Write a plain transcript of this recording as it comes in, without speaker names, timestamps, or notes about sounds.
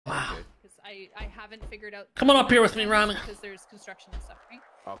I haven't figured out. Come on up here with me, Ramee. Because there's construction and stuff, right?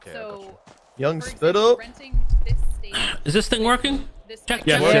 Okay. So, young spit up. Is this thing working? Check.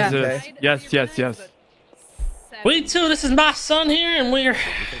 Yes. We too. This is my son here, and we're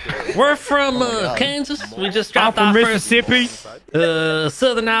from Kansas. We just dropped I'm off from first Mississippi.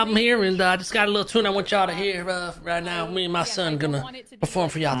 Southern album here, and I just got a little tune I want y'all to hear right now. Me and my son gonna perform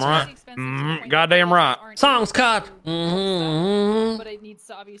for y'all tonight. Goddamn right. Song's called But it needs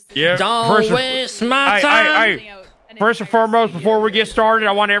to obviously. Yeah. Don't Waste My Time. Hey. First and foremost, before we get started,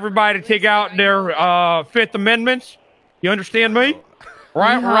 I want everybody to take out their Fifth Amendments. You understand me?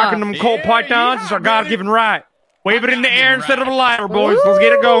 Right? We're rocking them Colt pythons. It's our God-given right. Wave it in the air instead of a lighter, boys. Let's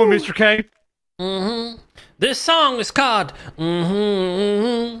get it going, Mr. K. This song is called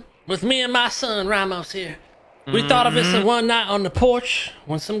with me and my son Ramos here. We thought of it one night on the porch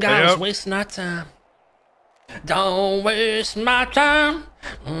when some guy was wasting our time. Don't waste my time.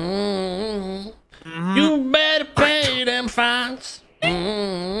 You better pay them fines.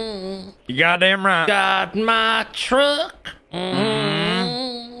 You goddamn right. Got my truck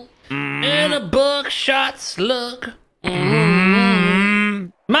in a buckshot slug. My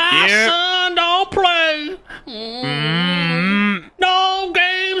son don't play. No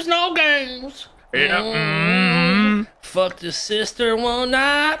games. Fucked his sister one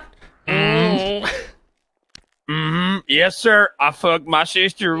night. Yes, sir. I fucked my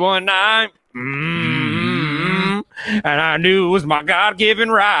sister one night. And I knew it was my God-given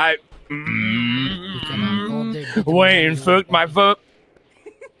right. When fucked my fuck.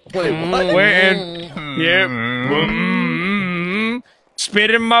 Wait, what?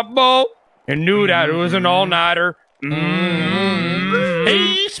 Spit in my bowl and knew that it was an all-nighter.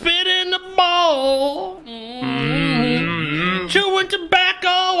 He spit in the bowl. Chewing tobacco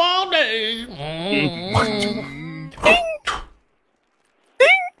all day.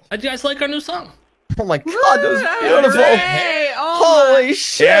 How'd you guys like our new song? Oh my god, that was beautiful. Hey, holy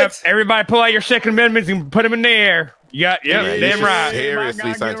shit. Yep, everybody pull out your Second Amendments and put them in the air. You got, damn right.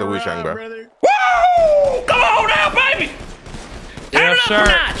 Seriously, Santa Wushang, bro. Woo! Go on now, baby! Turn it up a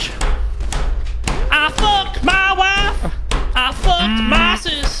notch. I fucked my wife. I fucked my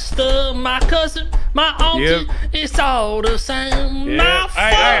sister, my cousin, my auntie. It's all the same. I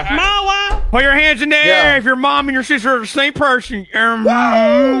fucked my wife. Put your hands in the air if your mom and your sister are the same person. Woo!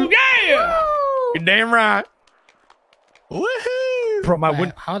 Yeah! You're damn right. Woohoo! Bro, my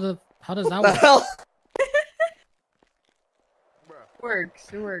How does that What the hell? Works.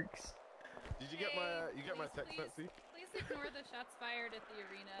 It works. Did you get my text, Betsy? Please ignore the shots fired at the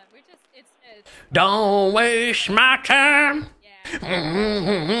arena. We're just it's Don't waste my time. yeah.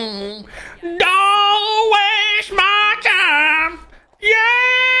 Don't waste my time. Yeah.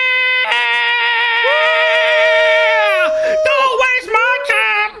 Don't waste my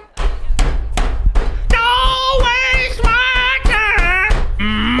time. Don't waste my time.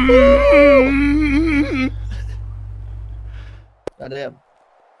 Goddamn.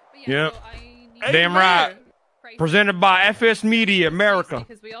 Yep. Damn right. Presented by FS Media America.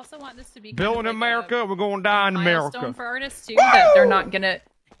 Because we also want this to be Built in America, we're going to die in America. Milestone for artists too. That they're not gonna.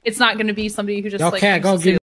 It's not gonna be somebody who just Y'all can't go get